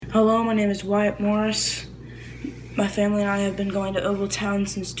Hello, my name is Wyatt Morris. My family and I have been going to Ogletown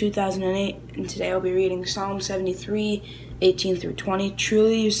since 2008, and today I'll be reading Psalm 73, 18 through 20.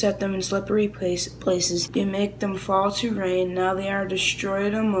 Truly you set them in slippery places. You make them fall to rain. Now they are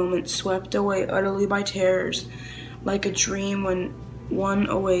destroyed in a moment, swept away utterly by terrors, like a dream when one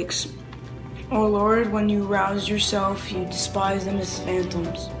awakes. O Lord, when you rouse yourself, you despise them as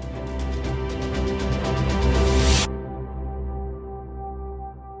phantoms.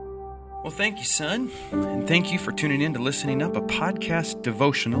 Well, thank you, son, and thank you for tuning in to Listening Up, a podcast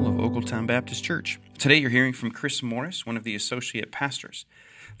devotional of Ogletown Baptist Church. Today you're hearing from Chris Morris, one of the associate pastors.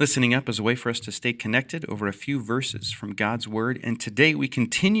 Listening Up is a way for us to stay connected over a few verses from God's Word, and today we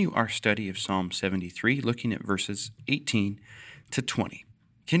continue our study of Psalm 73, looking at verses 18 to 20.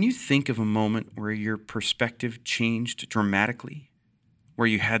 Can you think of a moment where your perspective changed dramatically, where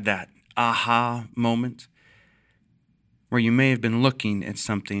you had that aha moment? Where you may have been looking at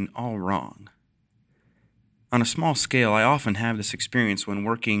something all wrong. On a small scale, I often have this experience when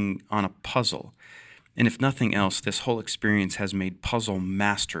working on a puzzle, and if nothing else, this whole experience has made puzzle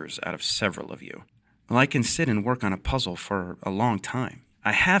masters out of several of you. Well, I can sit and work on a puzzle for a long time.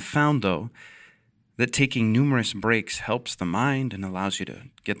 I have found, though, that taking numerous breaks helps the mind and allows you to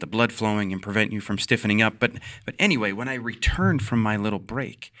get the blood flowing and prevent you from stiffening up. But anyway, when I return from my little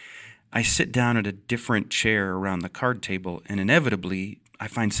break, I sit down at a different chair around the card table, and inevitably, I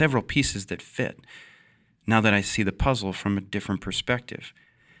find several pieces that fit, now that I see the puzzle from a different perspective.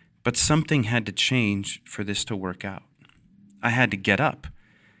 But something had to change for this to work out. I had to get up.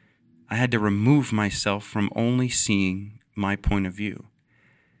 I had to remove myself from only seeing my point of view.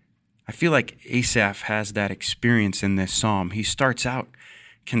 I feel like Asaph has that experience in this psalm. He starts out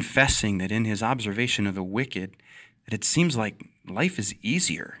confessing that in his observation of the wicked, that it seems like life is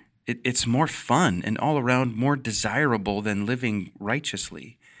easier. It's more fun and all around more desirable than living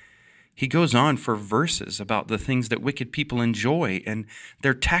righteously. He goes on for verses about the things that wicked people enjoy, and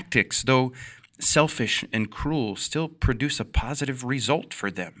their tactics, though selfish and cruel, still produce a positive result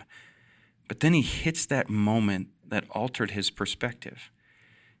for them. But then he hits that moment that altered his perspective.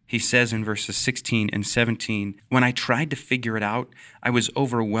 He says in verses 16 and 17, "When I tried to figure it out, I was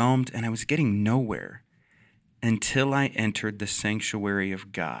overwhelmed and I was getting nowhere until I entered the sanctuary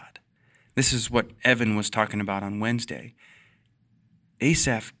of God." This is what Evan was talking about on Wednesday.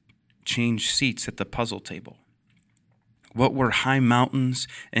 Asaph changed seats at the puzzle table. What were high mountains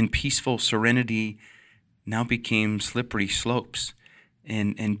and peaceful serenity now became slippery slopes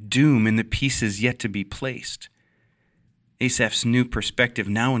and doom in the pieces yet to be placed. Asaph's new perspective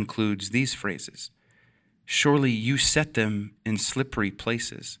now includes these phrases. Surely you set them in slippery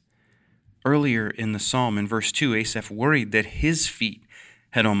places. Earlier in the psalm, in verse 2, Asaph worried that his feet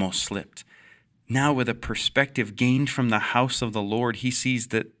had almost slipped. Now, with a perspective gained from the house of the Lord, he sees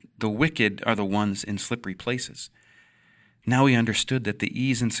that the wicked are the ones in slippery places. Now he understood that the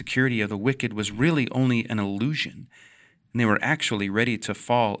ease and security of the wicked was really only an illusion, and they were actually ready to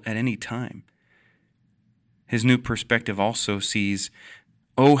fall at any time. His new perspective also sees,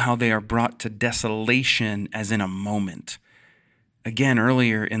 oh, how they are brought to desolation as in a moment. Again,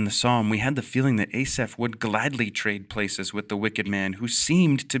 earlier in the psalm, we had the feeling that Asaph would gladly trade places with the wicked man who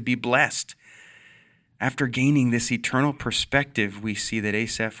seemed to be blessed. After gaining this eternal perspective, we see that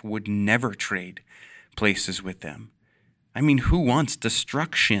Asaph would never trade places with them. I mean, who wants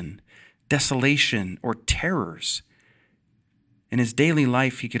destruction, desolation, or terrors? In his daily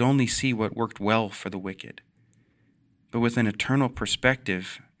life, he could only see what worked well for the wicked. But with an eternal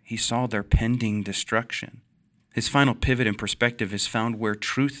perspective, he saw their pending destruction. His final pivot in perspective is found where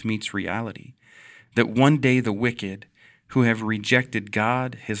truth meets reality, that one day the wicked, who have rejected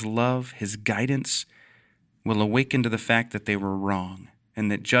God, His love, His guidance, will awaken to the fact that they were wrong and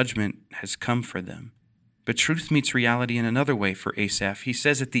that judgment has come for them. But truth meets reality in another way for Asaph. He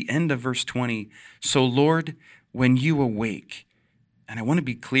says at the end of verse 20, "So Lord, when you awake," and I want to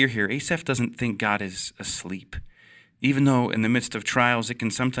be clear here, Asaph doesn't think God is asleep, even though in the midst of trials it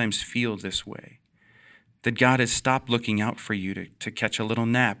can sometimes feel this way. That God has stopped looking out for you to catch a little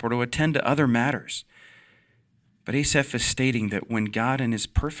nap or to attend to other matters. But Asaph is stating that when God in His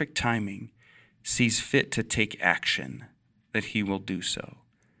perfect timing sees fit to take action, that He will do so.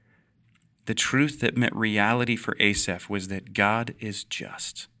 The truth that met reality for Asaph was that God is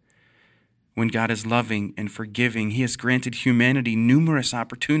just. When God is loving and forgiving, He has granted humanity numerous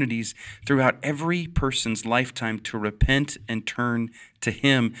opportunities throughout every person's lifetime to repent and turn to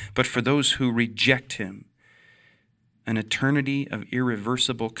Him. But for those who reject Him, an eternity of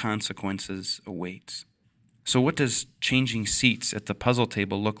irreversible consequences awaits. So what does changing seats at the puzzle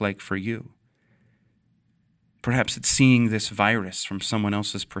table look like for you? Perhaps it's seeing this virus from someone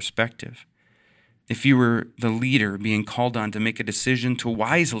else's perspective. If you were the leader being called on to make a decision to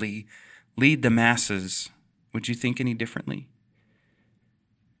wisely lead the masses, would you think any differently?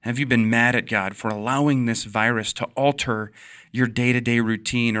 Have you been mad at God for allowing this virus to alter your day-to-day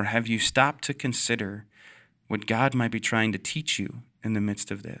routine, or have you stopped to consider what God might be trying to teach you in the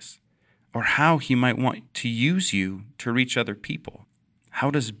midst of this, or how he might want to use you to reach other people?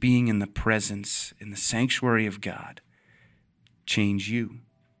 How does being in the presence, in the sanctuary of God, change you?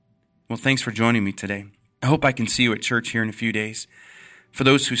 Well, thanks for joining me today. I hope I can see you at church here in a few days. For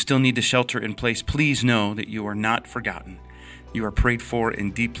those who still need to shelter in place, please know that you are not forgotten. You are prayed for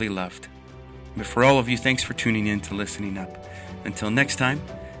and deeply loved. But for all of you, thanks for tuning in to Listening Up. Until next time,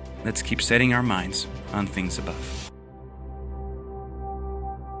 let's keep setting our minds on things above.